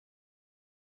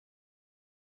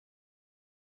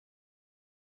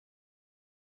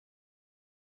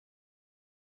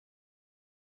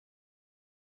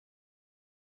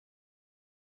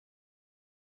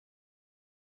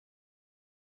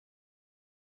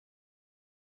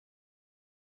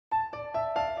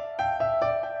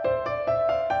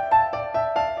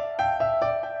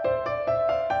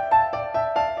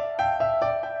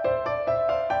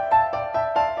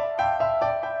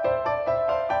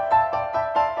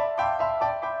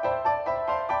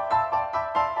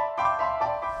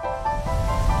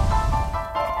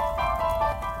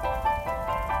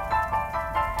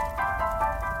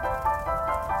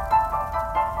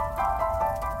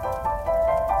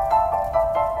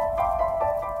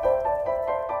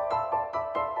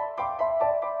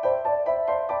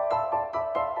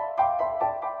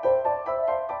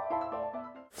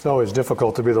It's always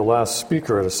difficult to be the last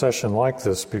speaker at a session like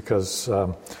this because,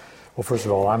 well, first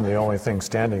of all, I'm the only thing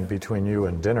standing between you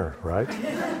and dinner, right?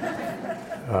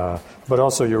 But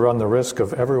also you run the risk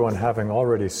of everyone having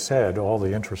already said all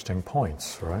the interesting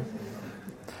points, right?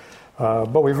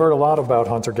 But we've heard a lot about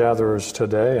hunter-gatherers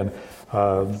today, and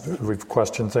we've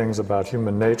questioned things about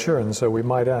human nature, and so we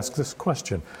might ask this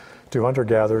question. Do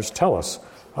hunter-gatherers tell us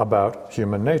about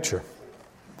human nature?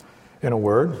 In a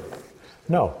word,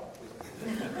 no.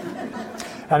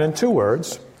 And in two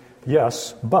words,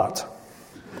 yes, but.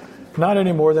 Not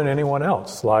any more than anyone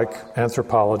else, like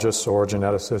anthropologists or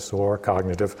geneticists or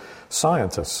cognitive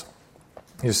scientists.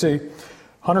 You see,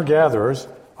 hunter-gatherers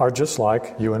are just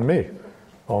like you and me,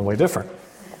 only different.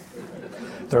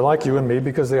 They're like you and me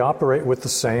because they operate with the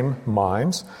same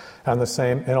minds and the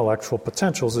same intellectual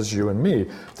potentials as you and me.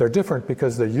 They're different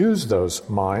because they use those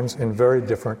minds in very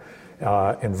different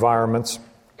environments,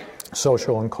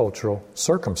 social and cultural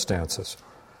circumstances.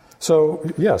 So,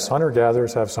 yes,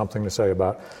 hunter-gatherers have something to say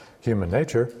about human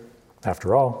nature.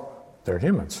 After all, they're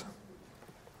humans.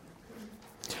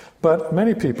 But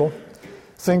many people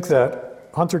think that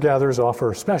hunter-gatherers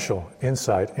offer special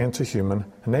insight into human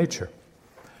nature.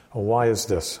 Well, why is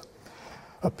this?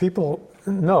 People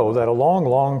know that a long,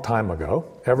 long time ago,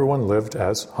 everyone lived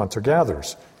as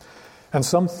hunter-gatherers. And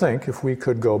some think if we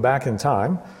could go back in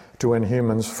time to when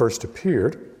humans first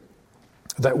appeared,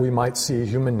 that we might see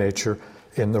human nature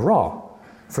in the raw.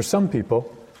 For some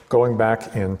people, going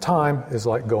back in time is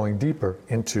like going deeper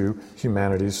into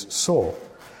humanity's soul.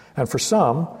 And for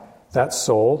some, that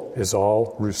soul is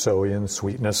all Rousseauian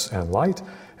sweetness and light,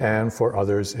 and for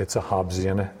others, it's a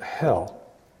Hobbesian hell.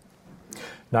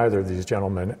 Neither of these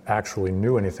gentlemen actually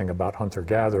knew anything about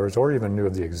hunter-gatherers or even knew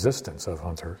of the existence of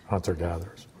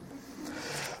hunter-gatherers.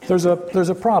 There's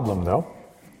a problem, though.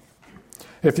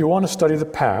 If you want to study the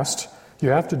past, you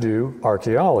have to do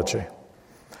archaeology.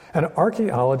 And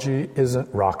archaeology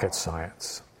isn't rocket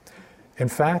science. In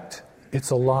fact, it's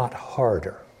a lot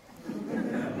harder.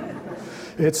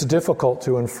 It's difficult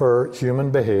to infer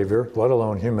human behavior, let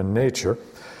alone human nature,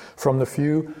 from the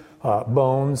few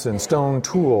bones and stone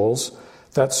tools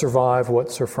that survive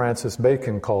what Sir Francis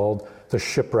Bacon called the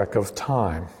shipwreck of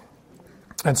time.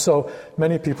 And so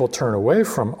many people turn away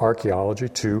from archaeology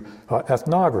to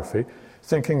ethnography,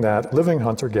 thinking that living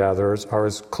hunter-gatherers are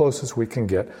as close as we can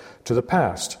get to the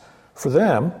past. For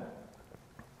them,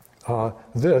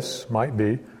 this might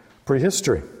be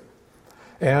prehistory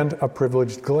and a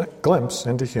privileged glimpse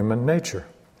into human nature.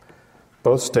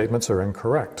 Both statements are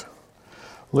incorrect.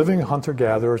 Living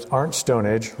hunter-gatherers aren't Stone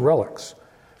Age relics.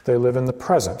 They live in the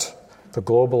present, the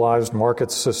globalized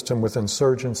market system with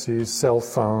insurgencies, cell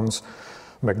phones,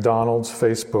 McDonald's,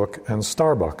 Facebook, and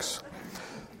Starbucks.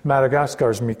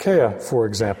 Madagascar's Mikaea, for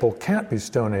example, can't be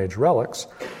Stone Age relics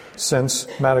since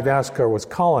Madagascar was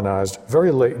colonized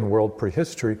very late in world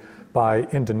prehistory by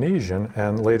Indonesian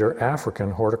and later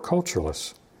African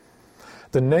horticulturalists.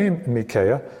 The name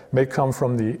Mikaea may come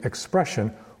from the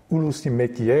expression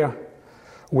Ulusimekiea,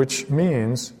 which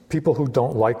means people who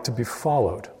don't like to be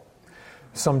followed.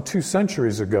 Some 2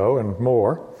 centuries ago and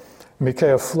more,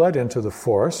 Mikaea fled into the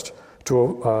forest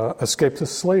to escape the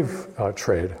slave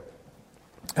trade.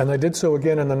 And they did so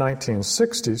again in the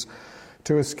 1960s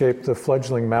to escape the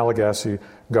fledgling Malagasy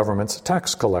government's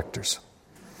tax collectors.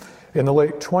 In the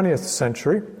late 20th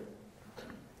century,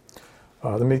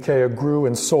 the Mikaea grew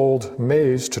and sold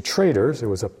maize to traders. It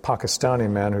was a Pakistani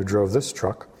man who drove this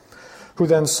truck, who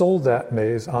then sold that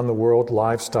maize on the world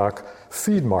livestock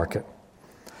feed market.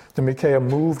 The Mikaea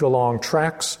moved along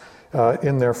tracks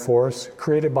in their forests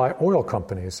created by oil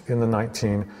companies in the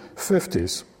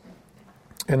 1950s.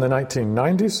 In the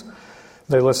 1990s,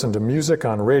 they listened to music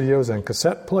on radios and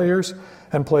cassette players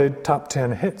and played top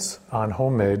 10 hits on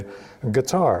homemade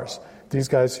guitars. These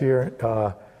guys here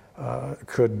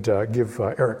could give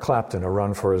Eric Clapton a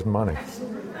run for his money.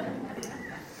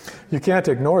 You can't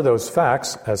ignore those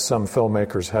facts, as some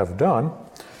filmmakers have done,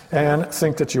 and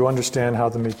think that you understand how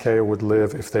the Mikaea would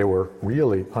live if they were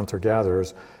really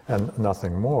hunter-gatherers and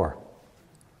nothing more.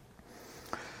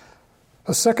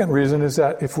 A second reason is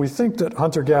that if we think that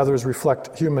hunter-gatherers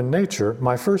reflect human nature,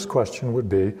 my first question would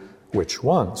be, which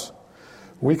ones?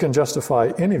 We can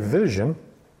justify any vision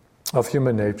of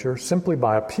human nature simply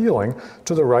by appealing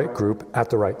to the right group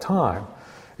at the right time.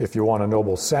 If you want a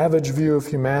noble savage view of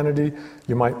humanity,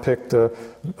 you might pick the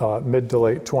mid to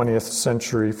late 20th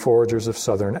century foragers of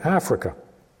southern Africa,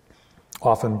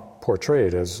 often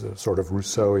portrayed as sort of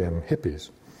Rousseauian hippies.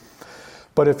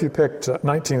 But if you picked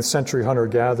 19th century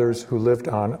hunter-gatherers who lived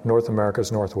on North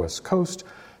America's northwest coast,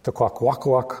 the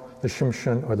Kwakwaka'wakw, the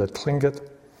Tsimshian, or the Tlingit,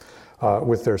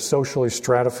 with their socially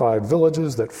stratified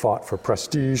villages that fought for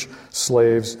prestige,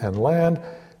 slaves, and land,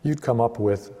 you'd come up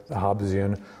with the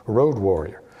Hobbesian road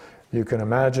warrior. You can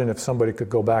imagine if somebody could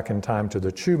go back in time to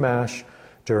the Chumash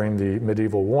during the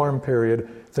medieval warm period,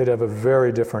 they'd have a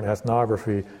very different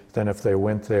ethnography than if they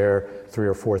went there 3,000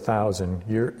 or 4,000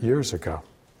 years ago.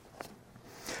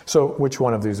 So which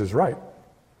one of these is right?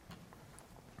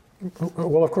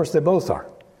 Well, of course, they both are.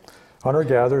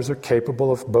 Hunter-gatherers are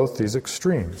capable of both these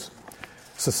extremes.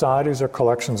 Societies are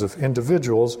collections of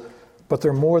individuals, but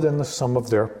they're more than the sum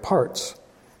of their parts.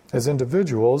 As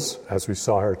individuals, as we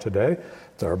saw here today,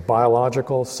 there are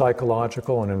biological,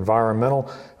 psychological, and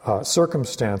environmental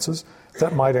circumstances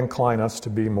that might incline us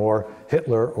to be more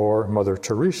Hitler or Mother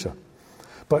Teresa.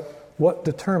 But what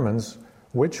determines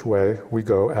which way we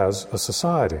go as a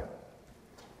society?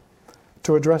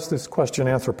 To address this question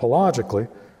anthropologically,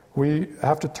 we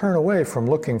have to turn away from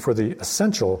looking for the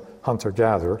essential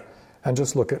hunter-gatherer and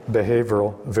just look at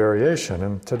behavioral variation.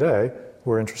 And today,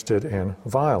 we're interested in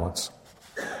violence.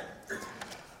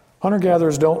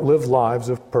 Hunter-gatherers don't live lives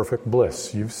of perfect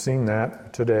bliss. You've seen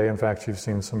that today. In fact, you've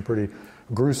seen some pretty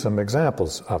gruesome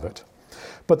examples of it.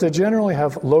 But they generally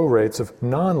have low rates of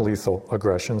non-lethal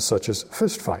aggression, such as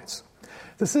fistfights.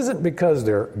 This isn't because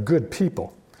they're good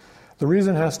people. The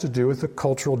reason has to do with the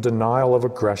cultural denial of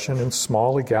aggression in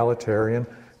small egalitarian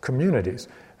communities.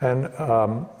 And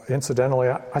incidentally,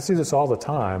 I see this all the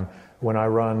time when I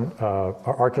run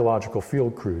archaeological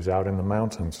field crews out in the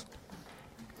mountains.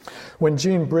 When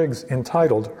Jean Briggs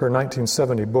entitled her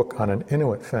 1970 book on an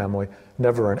Inuit family,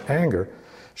 Never in Anger,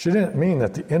 she didn't mean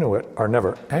that the Inuit are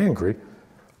never angry,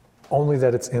 only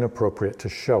that it's inappropriate to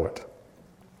show it.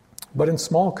 But in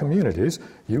small communities,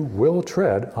 you will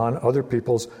tread on other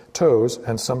people's toes,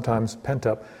 and sometimes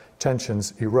pent-up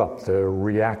tensions erupt, the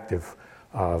reactive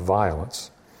violence.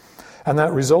 And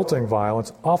that resulting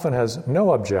violence often has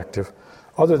no objective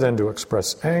other than to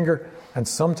express anger, and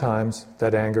sometimes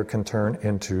that anger can turn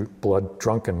into blood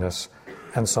drunkenness,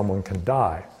 and someone can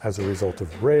die as a result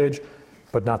of rage,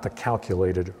 but not the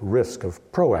calculated risk of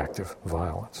proactive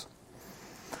violence.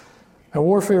 And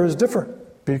warfare is different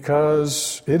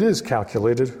because it is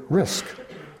calculated risk.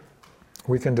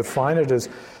 We can define it as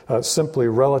simply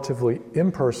relatively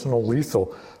impersonal,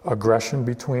 lethal aggression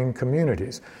between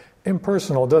communities.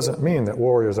 Impersonal doesn't mean that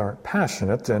warriors aren't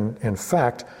passionate, and in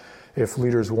fact, if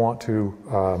leaders want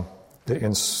to,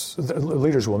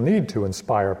 leaders will need to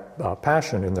inspire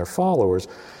passion in their followers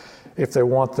if they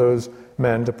want those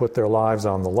men to put their lives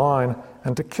on the line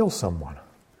and to kill someone.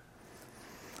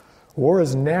 War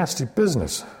is nasty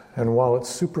business, and while its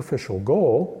superficial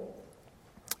goal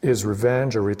is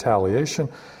revenge or retaliation,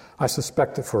 I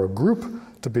suspect that for a group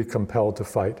to be compelled to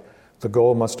fight, the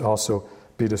goal must also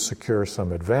be to secure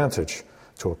some advantage,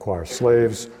 to acquire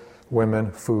slaves,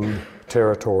 women, food,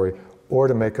 territory, or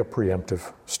to make a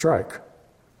preemptive strike.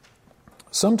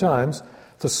 Sometimes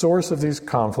the source of these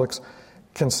conflicts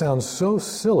can sound so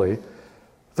silly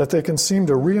that they can seem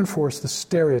to reinforce the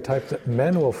stereotype that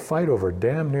men will fight over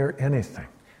damn near anything.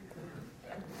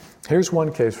 Here's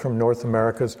one case from North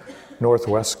America's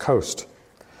northwest coast.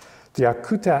 The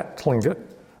Yakutat Tlingit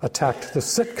attacked the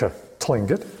Sitka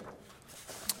Tlingit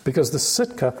because the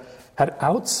Sitka had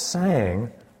outsang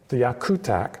the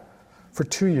Yakutak for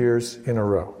 2 years in a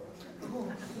row.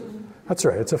 That's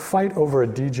right, it's a fight over a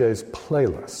DJ's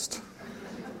playlist.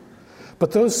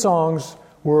 But those songs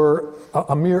were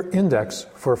a mere index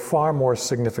for a far more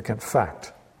significant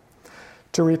fact.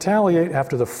 To retaliate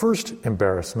after the first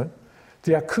embarrassment,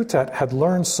 the Yakutat had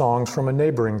learned songs from a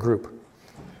neighboring group.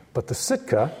 But the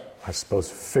Sitka, I suppose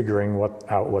figuring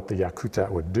out what the Yakutat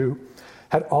would do,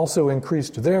 had also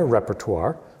increased their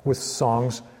repertoire with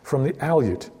songs from the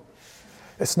Aleut.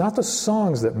 It's not the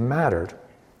songs that mattered,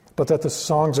 but that the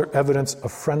songs are evidence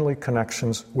of friendly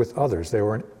connections with others. They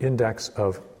were an index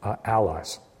of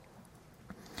allies.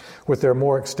 With their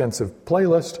more extensive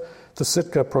playlist, the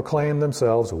Sitka proclaimed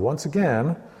themselves once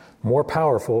again more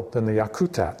powerful than the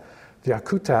Yakutat. The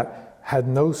Yakutat had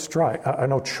no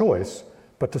choice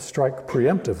but to strike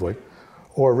preemptively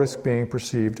or risk being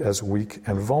perceived as weak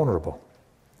and vulnerable.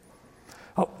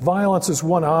 Violence is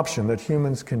one option that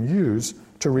humans can use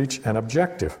to reach an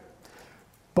objective.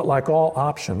 But like all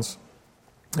options,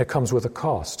 it comes with a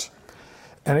cost.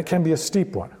 And it can be a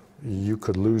steep one. You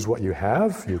could lose what you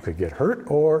have, you could get hurt,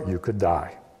 or you could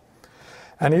die.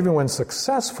 And even when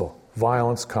successful,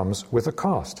 violence comes with a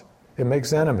cost. It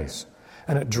makes enemies,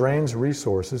 and it drains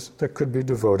resources that could be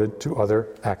devoted to other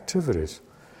activities.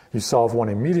 You solve one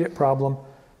immediate problem,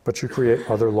 but you create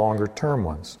other longer-term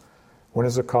ones. When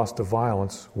is the cost of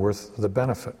violence worth the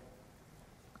benefit?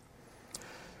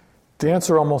 The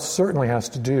answer almost certainly has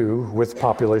to do with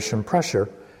population pressure,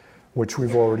 which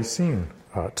we've already seen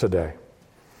today.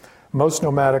 Most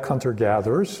nomadic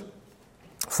hunter-gatherers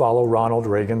follow Ronald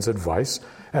Reagan's advice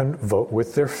and vote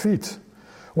with their feet.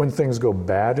 When things go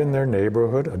bad in their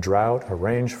neighborhood, a drought, a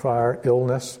range fire,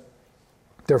 illness,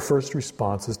 their first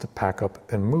response is to pack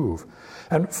up and move.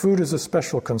 And food is a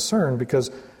special concern because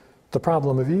the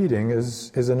problem of eating is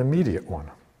an immediate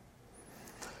one.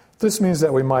 This means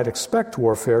that we might expect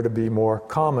warfare to be more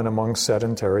common among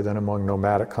sedentary than among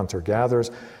nomadic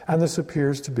hunter-gatherers, and this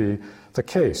appears to be the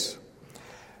case.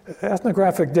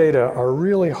 Ethnographic data are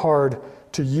really hard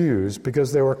to use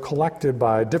because they were collected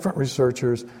by different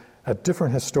researchers at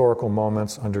different historical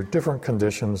moments, under different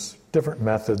conditions, different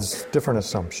methods, different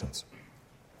assumptions.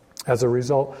 As a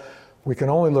result, we can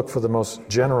only look for the most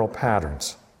general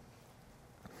patterns.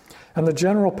 And the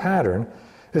general pattern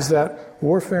is that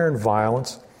warfare and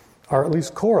violence are at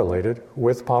least correlated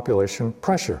with population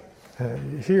pressure.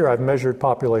 Here I've measured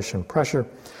population pressure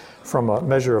from a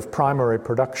measure of primary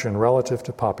production relative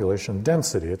to population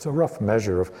density. It's a rough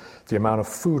measure of the amount of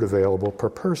food available per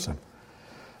person.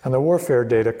 And the warfare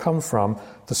data come from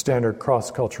the standard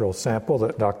cross-cultural sample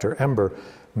that Dr. Ember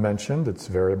mentioned. It's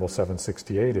variable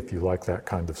 768 if you like that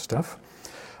kind of stuff.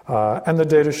 And the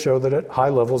data show that at high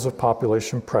levels of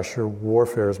population pressure,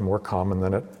 warfare is more common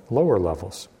than at lower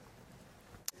levels.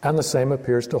 And the same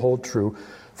appears to hold true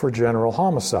for general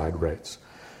homicide rates.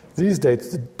 These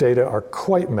data are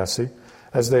quite messy,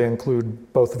 as they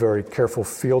include both very careful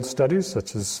field studies,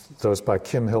 such as those by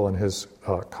Kim Hill and his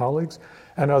colleagues,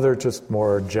 and other just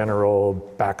more general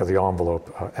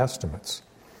back-of-the-envelope estimates.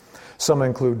 Some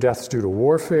include deaths due to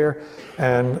warfare,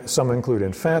 and some include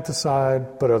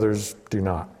infanticide, but others do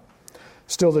not.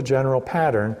 Still, the general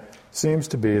pattern seems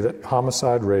to be that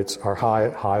homicide rates are high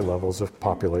at high levels of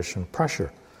population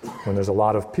pressure. When there's a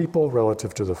lot of people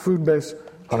relative to the food base,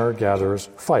 hunter-gatherers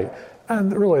fight.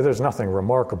 And really, there's nothing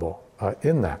remarkable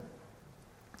in that.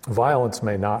 Violence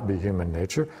may not be human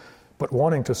nature, but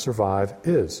wanting to survive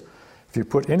is. If you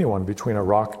put anyone between a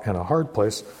rock and a hard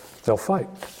place, they'll fight,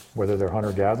 whether they're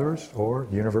hunter-gatherers or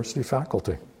university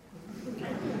faculty.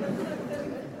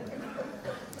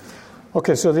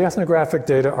 Okay, so the ethnographic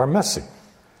data are messy.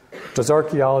 Does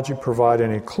archaeology provide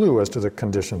any clue as to the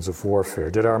conditions of warfare?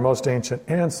 Did our most ancient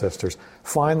ancestors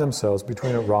find themselves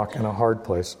between a rock and a hard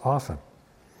place often?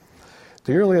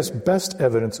 The earliest best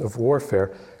evidence of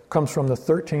warfare comes from the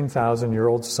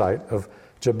 13,000-year-old site of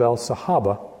Jebel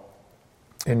Sahaba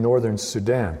in northern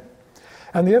Sudan.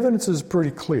 And the evidence is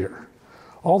pretty clear.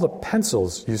 All the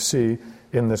pencils you see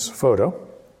in this photo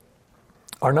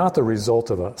are not the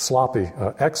result of a sloppy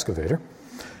excavator.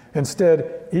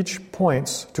 Instead, each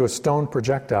points to a stone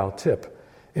projectile tip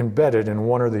embedded in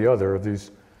one or the other of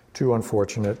these two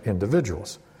unfortunate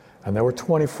individuals. And there were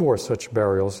 24 such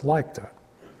burials like that.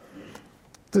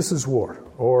 This is war,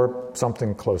 or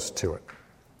something close to it.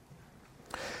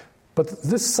 But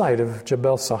this site of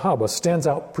Jebel Sahaba stands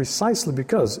out precisely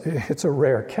because it's a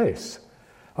rare case.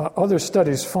 Other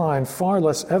studies find far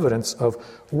less evidence of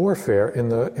warfare in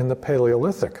the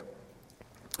Paleolithic.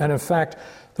 And in fact,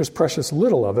 there's precious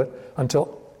little of it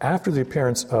until after the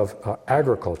appearance of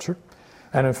agriculture,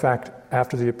 and in fact,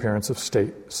 after the appearance of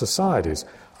state societies.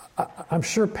 I'm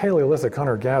sure Paleolithic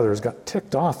hunter-gatherers got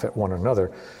ticked off at one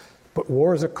another, but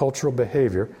war is a cultural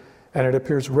behavior, and it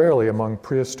appears rarely among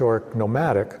prehistoric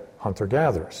nomadic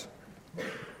hunter-gatherers.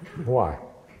 Why?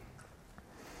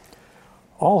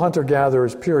 All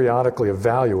hunter-gatherers periodically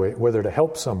evaluate whether to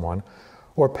help someone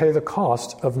or pay the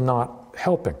cost of not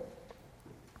helping,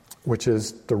 which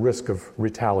is the risk of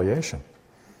retaliation.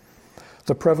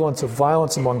 The prevalence of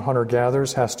violence among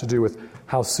hunter-gatherers has to do with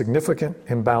how significant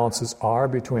imbalances are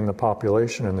between the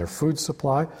population and their food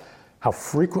supply, how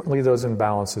frequently those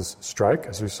imbalances strike,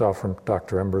 as we saw from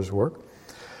Dr. Ember's work,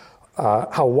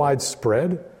 how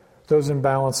widespread those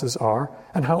imbalances are,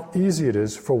 and how easy it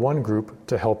is for one group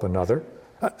to help another,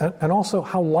 and also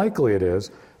how likely it is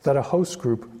that a host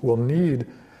group will need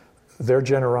their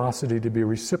generosity to be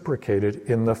reciprocated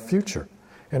in the future.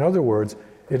 In other words,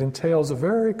 it entails a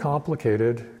very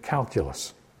complicated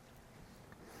calculus.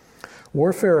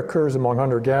 Warfare occurs among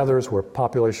hunter-gatherers where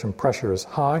population pressure is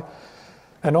high,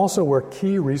 and also where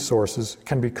key resources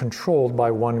can be controlled by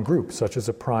one group, such as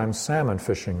a prime salmon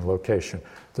fishing location.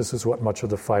 This is what much of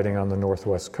the fighting on the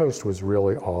northwest coast was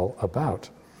really all about.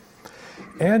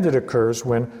 And it occurs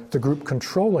when the group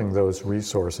controlling those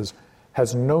resources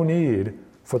has no need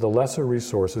for the lesser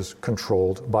resources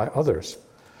controlled by others.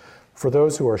 For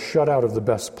those who are shut out of the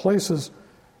best places,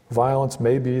 violence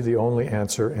may be the only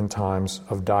answer in times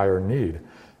of dire need.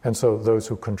 And so those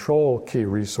who control key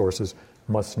resources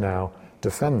must now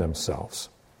defend themselves.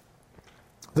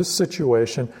 This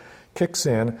situation kicks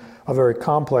in a very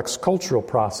complex cultural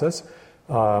process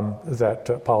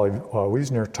that Polly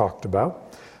Wiesner talked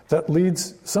about that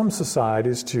leads some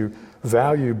societies to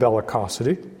value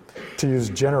bellicosity, to use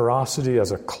generosity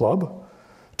as a club,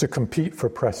 to compete for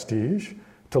prestige,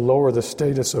 to lower the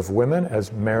status of women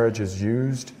as marriage is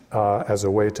used as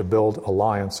a way to build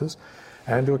alliances,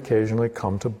 and to occasionally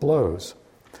come to blows.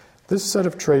 This set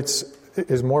of traits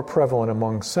is more prevalent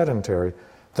among sedentary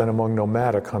than among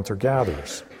nomadic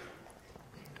hunter-gatherers.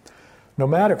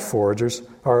 Nomadic foragers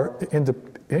are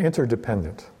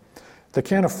interdependent. They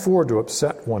can't afford to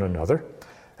upset one another,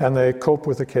 and they cope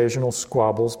with occasional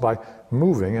squabbles by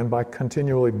moving and by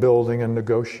continually building and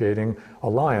negotiating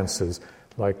alliances,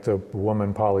 like the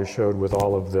woman Polly showed with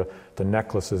all of the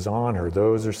necklaces on her.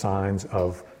 Those are signs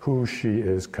of who she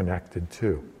is connected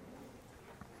to.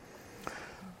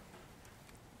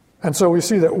 And so we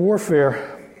see that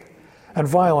warfare and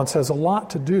violence has a lot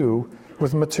to do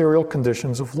with material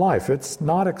conditions of life. It's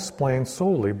not explained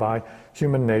solely by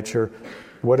human nature,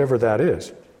 whatever that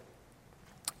is.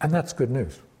 And that's good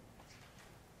news.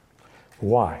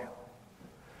 Why?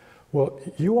 Well,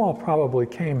 you all probably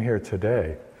came here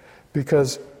today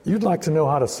because you'd like to know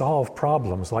how to solve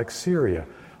problems like Syria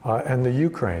and the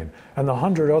Ukraine and the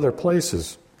 100 other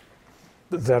places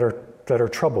that are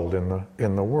troubled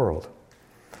in the world.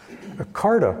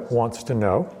 CARTA wants to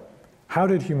know, how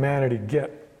did humanity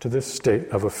get to this state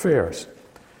of affairs?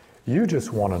 You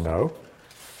just want to know,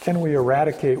 can we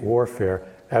eradicate warfare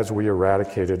as we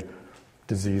eradicated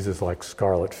diseases like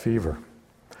scarlet fever?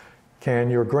 Can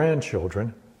your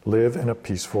grandchildren live in a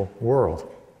peaceful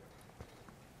world?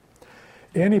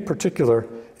 Any particular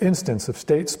instance of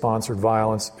state-sponsored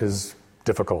violence is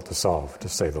difficult to solve, to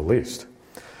say the least.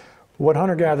 What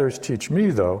hunter-gatherers teach me,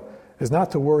 though, is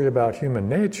not to worry about human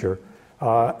nature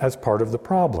as part of the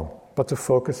problem, but to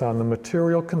focus on the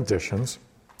material conditions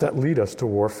that lead us to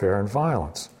warfare and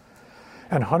violence.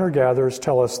 And hunter-gatherers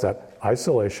tell us that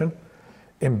isolation,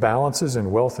 imbalances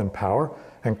in wealth and power,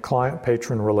 and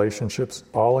client-patron relationships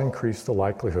all increase the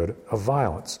likelihood of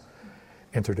violence.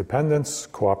 Interdependence,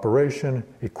 cooperation,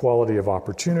 equality of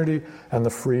opportunity, and the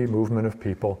free movement of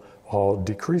people all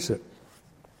decrease it.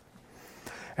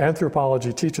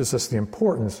 Anthropology teaches us the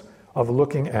importance of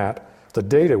looking at the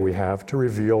data we have to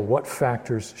reveal what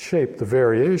factors shape the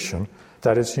variation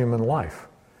that is human life.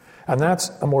 And that's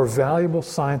a more valuable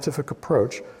scientific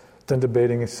approach than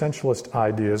debating essentialist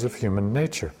ideas of human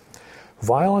nature.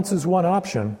 Violence is one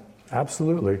option,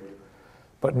 absolutely,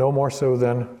 but no more so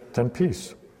than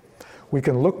peace. We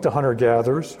can look to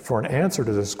hunter-gatherers for an answer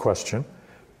to this question,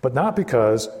 but not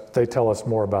because they tell us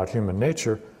more about human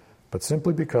nature, but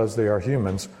simply because they are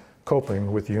humans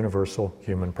coping with universal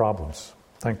human problems.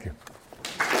 Thank you.